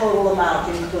that total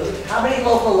amount include? How many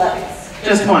local levies?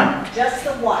 Just one. Just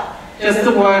the one. just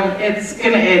the one.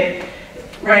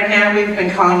 Right now, we've been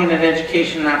calling it an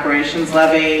education and operations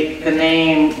levy. The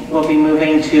name will be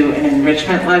moving to an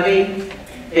enrichment levy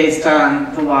based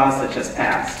on the laws that just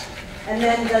passed. And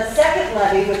then the second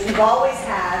levy, which we've always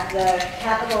had, the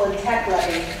capital and tech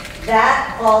levy,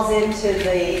 that falls into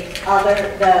the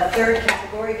third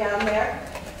category down there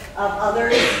of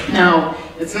others? No,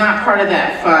 it's not part of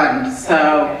that fund.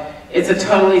 So it's a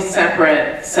totally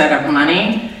separate set of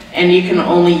money, and you can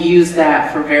only use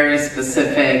that for very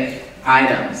specific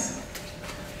items.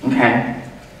 Okay?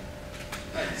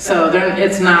 So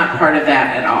it's not part of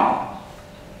that at all.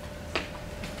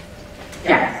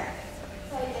 Yeah.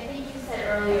 So I think you said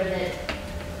earlier that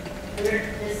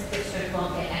this district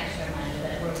won't get extra money,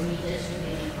 but we're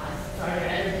redistributing costs. So are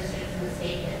there other districts in the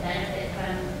state that benefit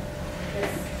from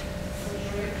this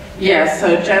situation? Yeah, so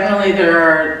generally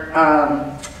there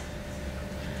are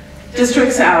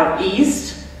districts out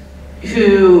east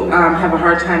who have a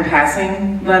hard time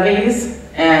passing levies,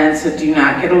 and so do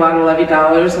not get a lot of levy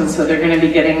dollars, and so they're going to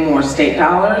be getting more state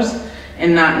dollars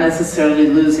and not necessarily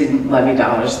losing levy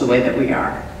dollars the way that we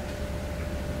are.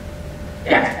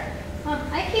 Yeah.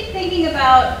 I keep thinking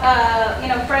about,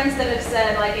 friends that have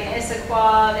said, like in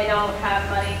Issaquah, they don't have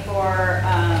money for,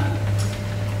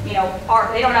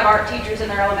 art. They don't have art teachers in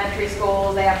their elementary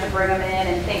schools. They have to bring them in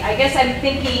and think. I guess I'm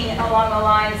thinking along the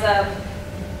lines of,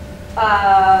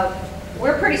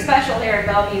 we're pretty special here in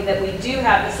Bellevue that we do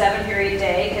have the 7-period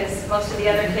day, because most of the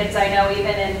other kids I know,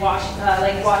 even in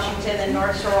Lake Washington and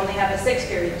North Shore, only have a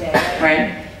 6-period day.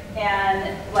 Right.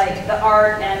 And like the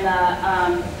art and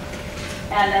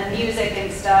the music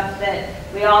and stuff that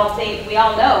we all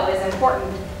know is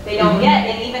important, they don't get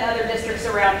in even other districts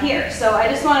around here. So I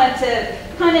just wanted to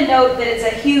kind of note that it's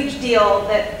a huge deal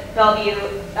that Bellevue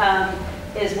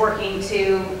is working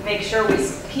to make sure we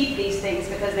keep these things,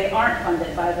 because they aren't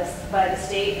funded by the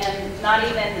state, and not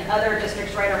even other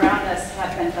districts right around us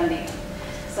have been funding them.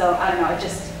 So I don't know,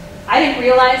 I didn't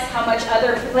realize how much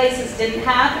other places didn't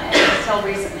have until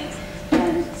recently.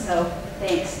 And so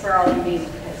thanks for all you do,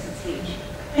 because it's huge.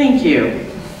 Thank you.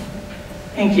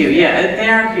 Thank you. Yeah, they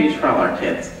are huge for all our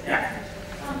kids. Yeah.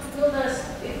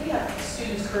 If we have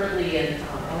students currently in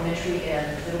elementary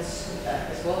and middle school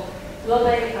as well, will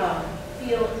they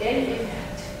feel any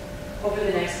impact over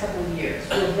the next couple of years?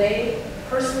 Will they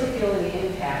personally feel any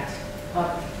impact of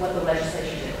what the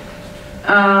legislation did?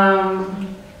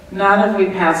 Not if we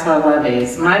pass our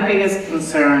levies. My biggest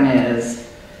concern is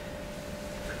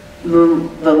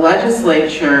the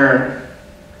legislature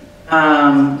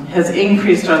has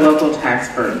increased our local tax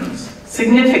burdens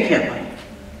significantly.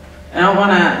 I don't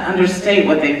want to understate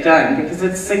what they've done, because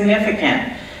it's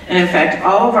significant. And in fact,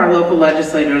 all of our local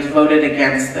legislators voted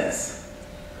against this.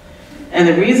 And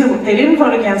the reason they didn't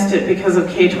vote against it because of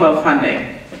K-12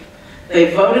 funding.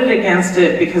 They voted against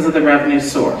it because of the revenue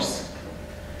source.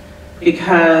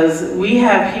 Because we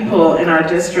have people in our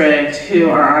district who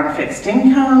are on fixed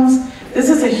incomes. This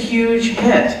is a huge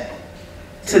hit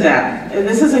to them.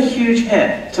 This is a huge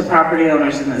hit to property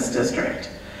owners in this district.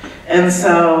 And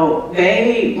so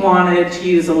they wanted to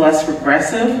use a less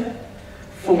regressive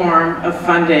form of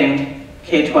funding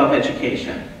K-12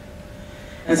 education.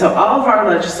 And so all of our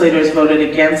legislators voted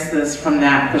against this from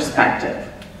that perspective.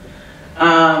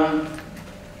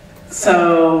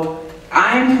 So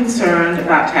I'm concerned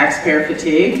about taxpayer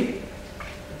fatigue.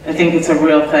 I think it's a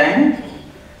real thing.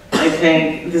 I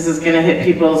think this is going to hit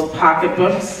people's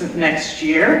pocketbooks next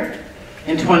year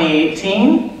in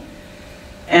 2018.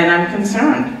 And I'm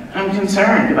concerned. I'm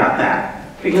concerned about that,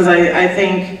 because I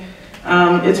think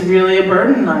it's really a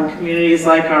burden on communities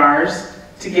like ours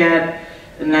to get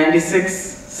the 96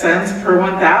 cents per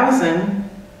 1,000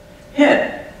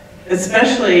 hit,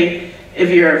 especially if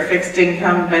you're a fixed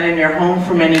income, been in your home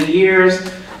for many years,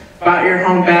 bought your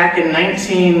home back in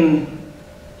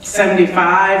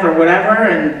 1975 or whatever,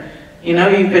 and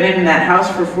you've been in that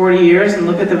house for 40 years, and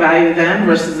look at the value then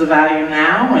versus the value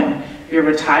now, and you're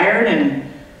retired, and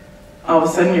all of a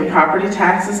sudden your property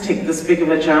taxes take this big of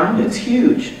a jump. It's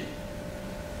huge.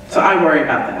 So I worry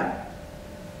about that.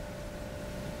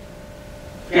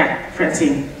 Yeah,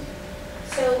 Francine.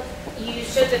 So you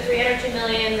showed the $302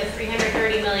 million, the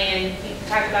 $330 million. You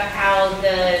talked about how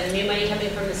the new money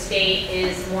coming from the state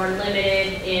is more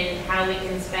limited in how we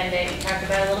can spend it. You talked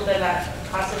about a little bit about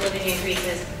cost of living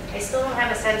increases. I still don't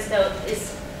have a sense though,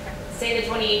 say the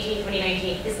 2018,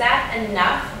 2019, is that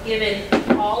enough given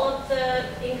all of the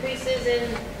increases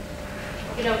in,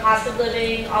 cost of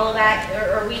living, all of that,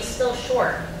 or are we still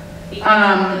short because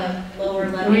of the lower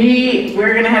levy?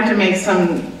 We're going to have to make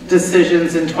some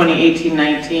decisions in 2018,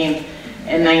 19,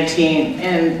 and 19,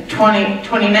 and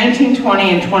 2019, 20,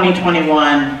 and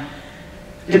 2021.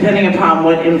 depending upon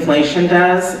what inflation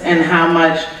does and how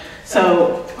much.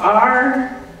 So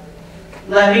our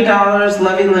levy dollars,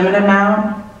 levy limit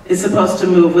amount is supposed to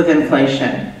move with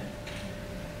inflation.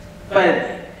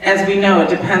 But as we know, it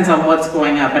depends on what's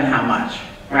going up and how much,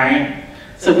 right?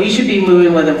 So we should be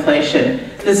moving with inflation.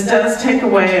 This does take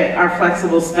away our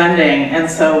flexible spending, and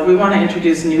so we want to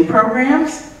introduce new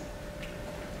programs.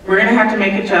 We're going to have to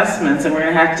make adjustments, and we're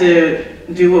going to have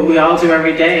to do what we all do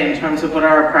every day in terms of what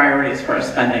are our priorities for our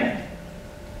spending.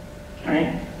 All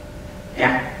right?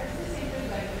 Yeah.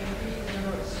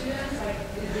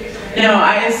 No,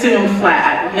 I assume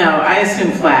flat. No, I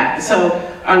assume flat. So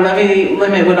our levy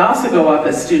limit would also go up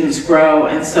as students grow,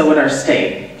 and so would our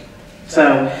state.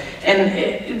 So,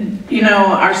 and you know,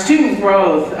 our student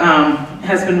growth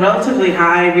has been relatively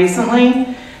high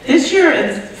recently. This year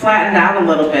it's flattened out a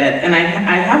little bit, and I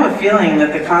have a feeling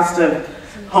that the cost of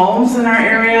homes in our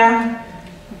area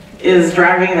is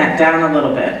driving that down a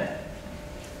little bit.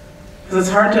 Because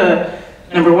it's hard to,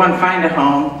 number one, find a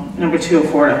home, number two,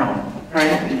 afford a home,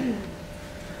 right?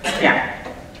 Yeah.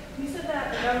 You said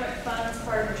that the government funds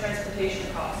part of the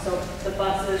transportation costs, so the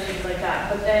buses, things like that.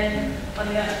 But then on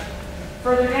the other,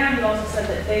 further down, you also said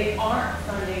that they aren't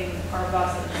funding our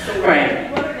buses. So Right.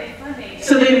 What are they funding?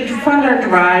 So they fund our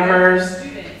drivers.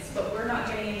 Students, but we're not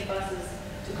getting any buses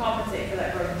to compensate for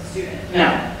that growth in students.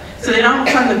 No. So they don't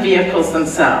fund the vehicles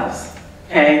themselves.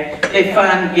 Okay? They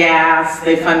fund gas,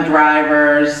 they fund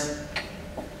drivers,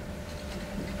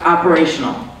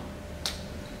 operational.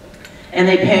 And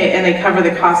they pay, and they cover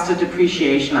the cost of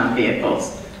depreciation on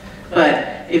vehicles. But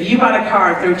if you bought a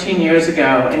car 13 years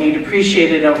ago and you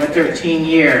depreciated over 13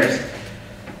 years,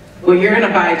 what you're going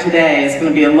to buy today is going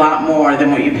to be a lot more than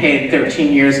what you paid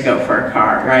 13 years ago for a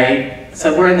car, right?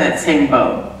 So we're in that same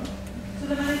boat. So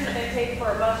the money that they take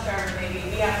for a bus driver, maybe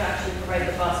we have to actually provide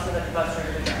the bus for the bus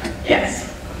driver to drive.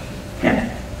 Yes.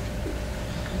 Yeah.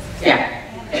 Yeah.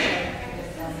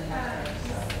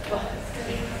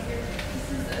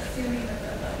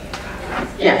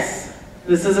 Yes.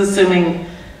 This is assuming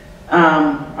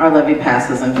our levy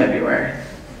passes in February.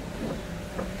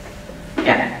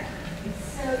 Yeah.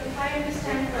 So if I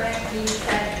understand correctly,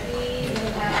 that we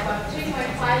will have about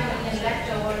 3.5 million left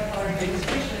over for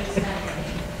discretionary spending,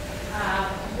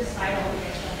 despite all the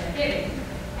extra they're giving.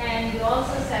 And you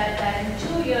also said that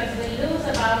in 2 years we'll lose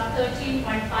about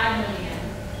 13.5 million.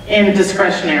 In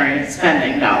discretionary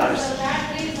spending dollars. So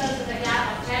that leaves us with a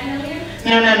gap of 10 million?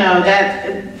 No, no,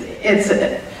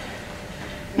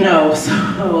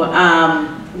 so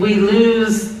we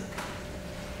lose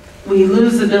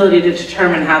the ability to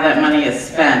determine how that money is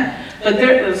spent.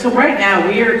 But so right now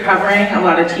we are covering a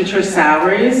lot of teachers'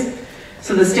 salaries.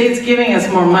 So the state's giving us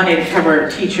more money to cover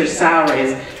teachers'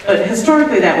 salaries, but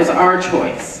historically that was our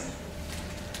choice.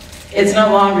 It's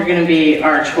no longer going to be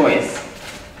our choice.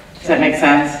 Does that make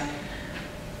sense?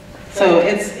 So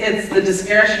it's the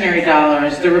discretionary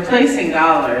dollars, they're replacing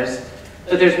dollars,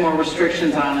 but there's more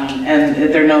restrictions on them, and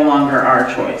they're no longer our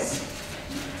choice.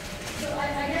 So I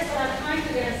guess what I'm trying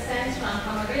to get a sense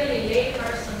from a really lay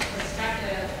person's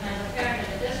perspective, and as a parent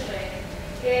in the district,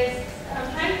 is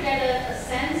I'm trying to get a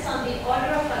sense on the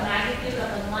order of the magnitude of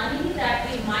the money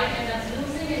that we might end up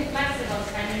losing in flexible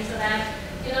spending, so that,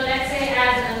 you know, let's say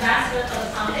as an ambassador for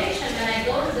the foundation, when I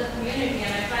go to the community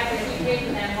and I try to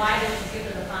educate to them why they should give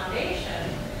to the foundation,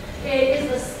 it is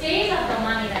the scale of the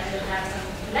money that will have some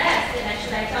less. And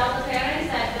should I tell the parents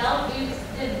that, well,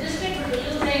 the district will be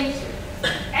losing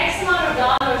X amount of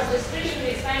dollars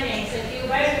discretionary spending, so if you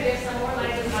were to give some more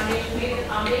money to the foundation, maybe the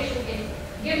foundation can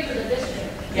give to the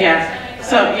district. Yeah.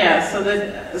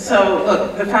 So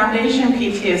look, the foundation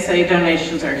PTSA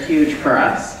donations are huge for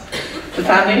us. The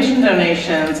foundation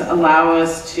donations allow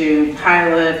us to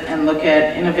pilot and look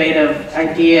at innovative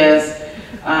ideas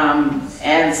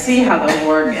and see how they'll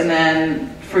work. And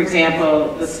then, for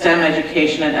example, the STEM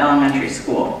education at elementary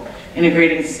school,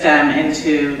 integrating STEM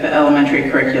into the elementary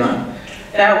curriculum.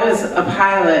 That was a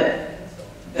pilot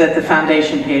that the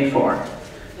foundation paid for.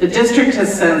 The district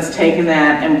has since taken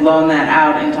that and blown that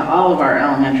out into all of our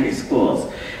elementary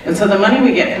schools. And so the money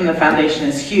we get from the foundation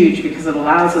is huge because it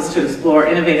allows us to explore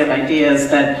innovative ideas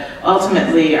that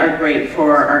ultimately are great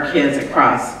for our kids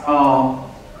across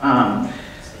all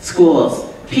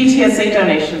schools. PTSA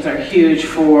donations are huge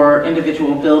for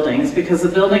individual buildings because the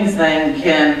buildings then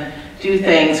can do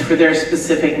things for their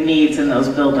specific needs in those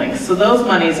buildings. So those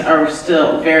monies are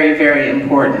still very, very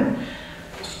important.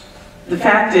 The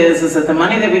fact is that the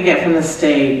money that we get from the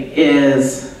state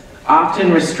is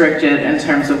often restricted in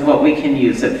terms of what we can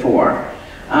use it for.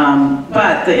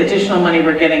 But the additional money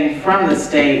we're getting from the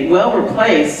state will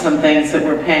replace some things that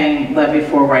we're paying levy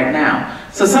for right now.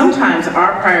 So sometimes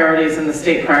our priorities and the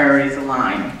state priorities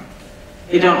align.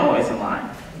 They don't always align,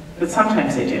 but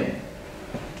sometimes they do.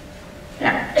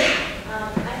 Yeah.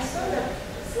 I saw the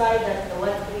slide that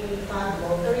what we fund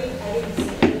locally. I didn't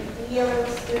see ELL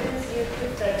students. You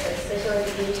put that special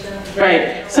education.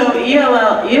 Right. So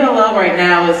ELL right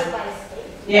now is,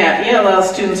 yeah, ELL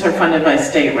students are funded by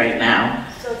state right now.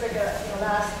 So it's like the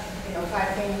last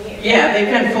 5-10 years. Yeah, they've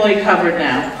been fully covered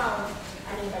now.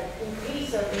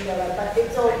 Increase of ELL, but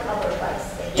it's all covered by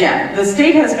state. Yeah, the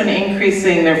state has been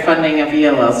increasing their funding of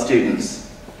ELL students.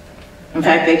 In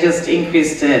fact, they just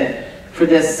increased it for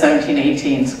this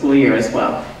 17-18 school year as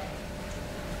well.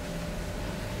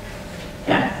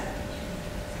 Yeah.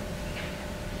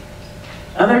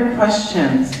 Other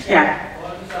questions? Yeah.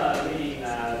 Well, I'm just reading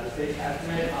the state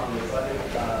estimate on the budget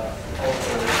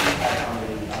proposal impact on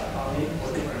the economy for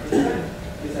different districts.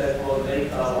 It says, well,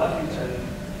 Washington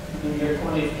in year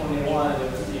 2021,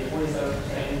 there was a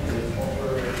 47% increase over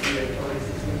year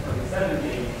 2016-2017,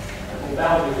 and for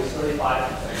Bellevue is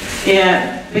 35%.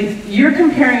 Yeah, but you're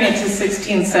comparing it to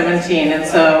 16-17, and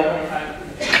so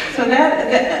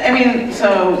that, I mean,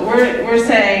 so we're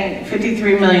saying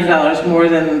 $53 million more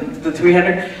than the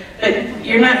 300, but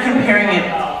you're not comparing it.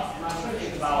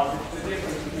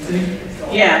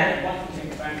 Yeah.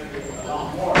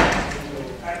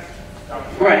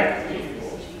 Right.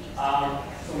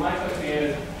 So my question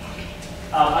is,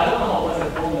 I don't know what the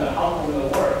formula, how formula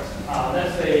works.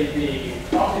 Let's say the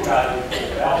property value for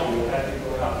Bellevue has been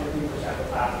going up 15% for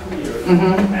the last 2 years,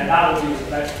 and that would be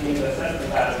reflecting the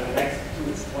assessment value in the next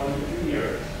 1 to 2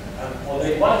 years. For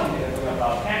Lake Washington, it's going up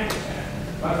about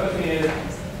 10%. My question is,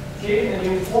 given the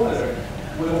new formula,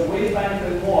 will we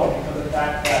benefit more because of the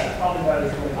fact that the property value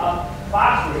is going up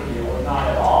faster here or not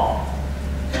at all?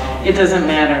 It doesn't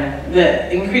matter.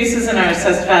 The increases in our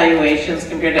assessed valuations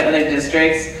compared to other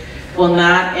districts will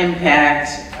not impact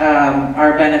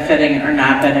our benefiting or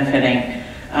not benefiting.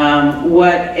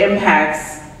 What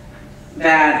impacts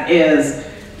that is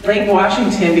Lake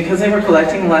Washington, because they were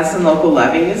collecting less in local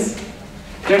levies,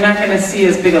 they're not going to see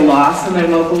as big a loss in their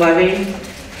local levy.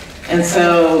 And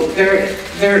so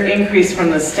their increase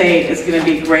from the state is going to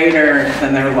be greater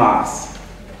than their loss.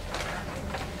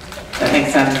 That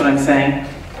makes sense what I'm saying?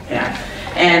 Yeah.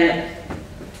 And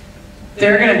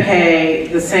they're going to pay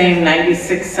the same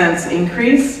 96 cents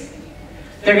increase.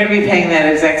 They're going to be paying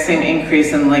that exact same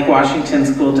increase in Lake Washington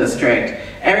School District.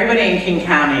 Everybody in King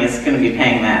County is going to be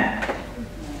paying that.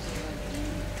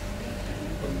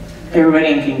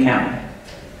 Everybody in King County.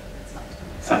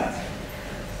 So,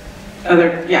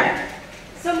 yeah.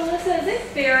 So Melissa, is it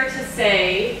fair to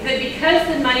say that because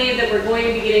the money that we're going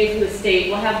to be getting from the state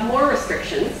will have more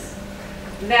restrictions,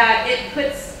 that it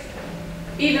puts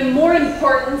even more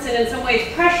importance and in some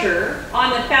ways pressure on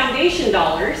the foundation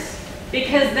dollars,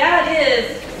 because that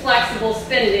is flexible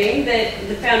spending that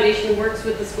the foundation works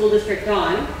with the school district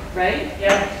on, right?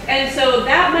 Yeah. And so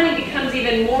that money becomes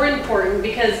even more important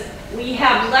because we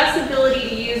have less ability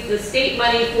to use the state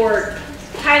money for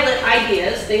pilot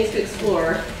ideas, things to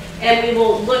explore, and we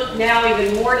will look now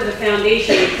even more to the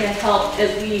foundation to help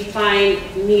as we find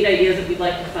neat ideas that we'd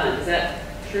like to fund. Is that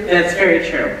true? That's very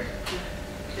true.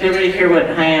 Did everybody hear what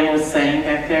Hyan was saying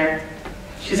back there?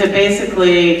 She said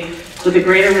basically, with the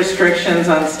greater restrictions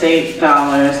on state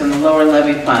dollars and the lower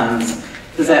levy funds,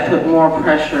 does that put more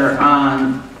pressure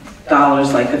on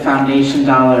dollars like the foundation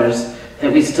dollars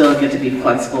that we still get to be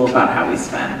flexible about how we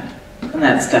spend? And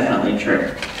that's definitely true.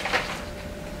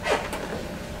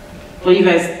 Well, you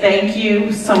guys, thank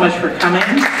you so much for coming.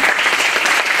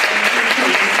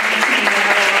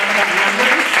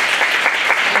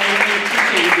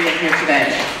 Here today.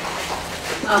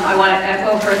 I want to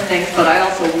echo her thanks, but I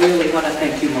also really want to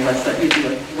thank you, Melissa. You do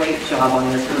a great job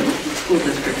on this. The school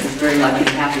district is very lucky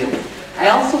to have you. I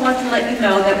also want to let you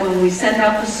know that when we send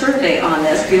out the survey on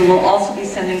this, we will also be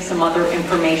sending some other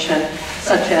information,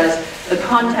 such as the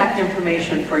contact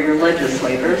information for your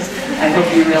legislators. I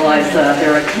hope you realize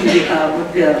they're a key,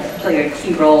 play a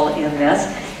key role in this.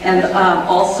 And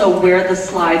also where the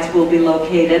slides will be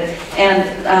located.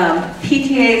 And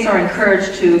PTAs are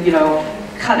encouraged to,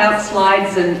 cut out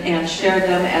slides and share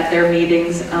them at their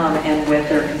meetings and with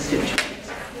their constituents.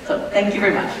 So thank you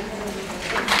very much.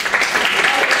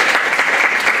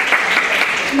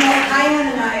 Hyan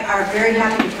and I are very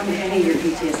happy to come to any of your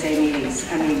PTSA meetings.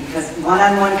 I mean, because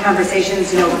one-on-one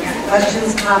conversations,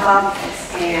 questions pop up,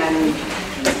 and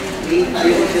we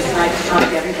would just like to talk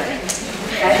to everybody.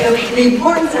 The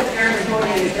importance of parents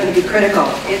voting is going to be critical.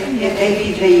 It may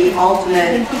be the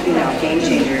ultimate, game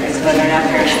changer is whether or not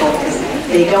parents vote, because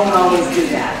they don't always do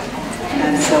that.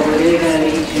 And so we're really going to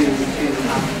need to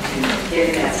get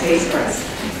in that space for us.